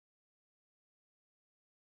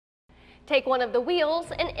Take one of the wheels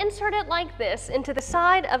and insert it like this into the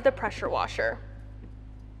side of the pressure washer.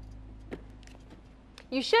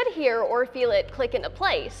 You should hear or feel it click into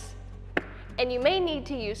place, and you may need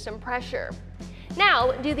to use some pressure.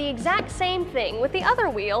 Now, do the exact same thing with the other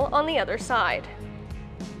wheel on the other side.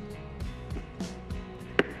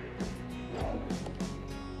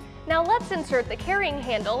 Now let's insert the carrying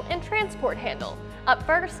handle and transport handle. Up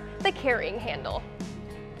first, the carrying handle.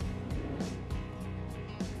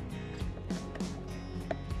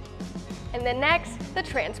 And then next, the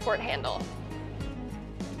transport handle.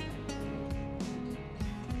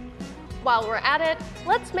 While we're at it,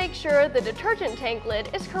 let's make sure the detergent tank lid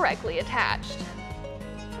is correctly attached.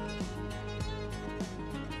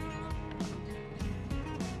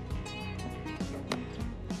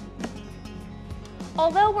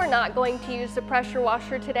 Although we're not going to use the pressure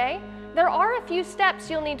washer today, there are a few steps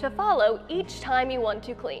you'll need to follow each time you want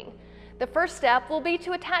to clean. The first step will be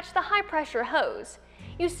to attach the high pressure hose.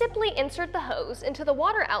 You simply insert the hose into the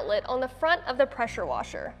water outlet on the front of the pressure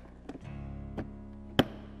washer.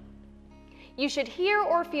 You should hear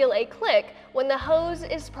or feel a click when the hose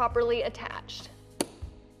is properly attached.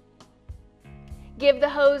 Give the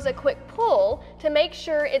hose a quick pull to make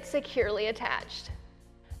sure it's securely attached.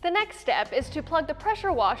 The next step is to plug the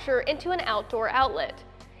pressure washer into an outdoor outlet.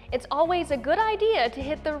 It's always a good idea to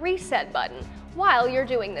hit the reset button while you're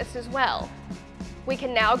doing this as well. We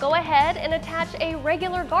can now go ahead and attach a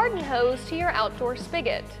regular garden hose to your outdoor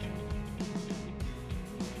spigot.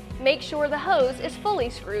 Make sure the hose is fully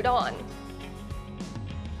screwed on.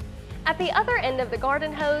 At the other end of the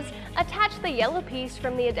garden hose, attach the yellow piece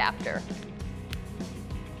from the adapter.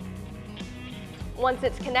 Once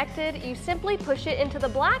it's connected, you simply push it into the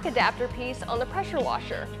black adapter piece on the pressure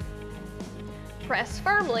washer. Press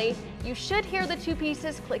firmly, you should hear the two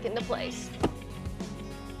pieces click into place.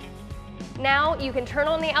 Now you can turn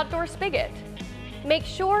on the outdoor spigot. Make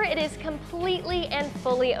sure it is completely and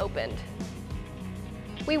fully opened.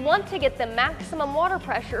 We want to get the maximum water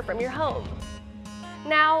pressure from your home.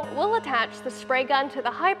 Now we'll attach the spray gun to the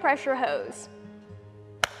high pressure hose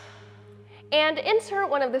and insert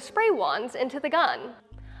one of the spray wands into the gun.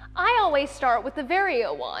 I always start with the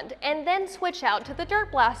Vario wand and then switch out to the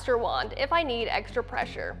Dirt Blaster wand if I need extra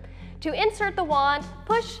pressure. To insert the wand,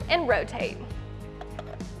 push and rotate.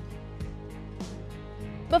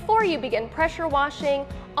 Before you begin pressure washing,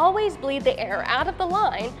 always bleed the air out of the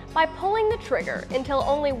line by pulling the trigger until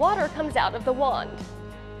only water comes out of the wand.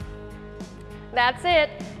 That's it.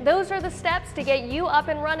 Those are the steps to get you up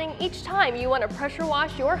and running each time you want to pressure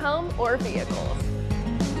wash your home or vehicles.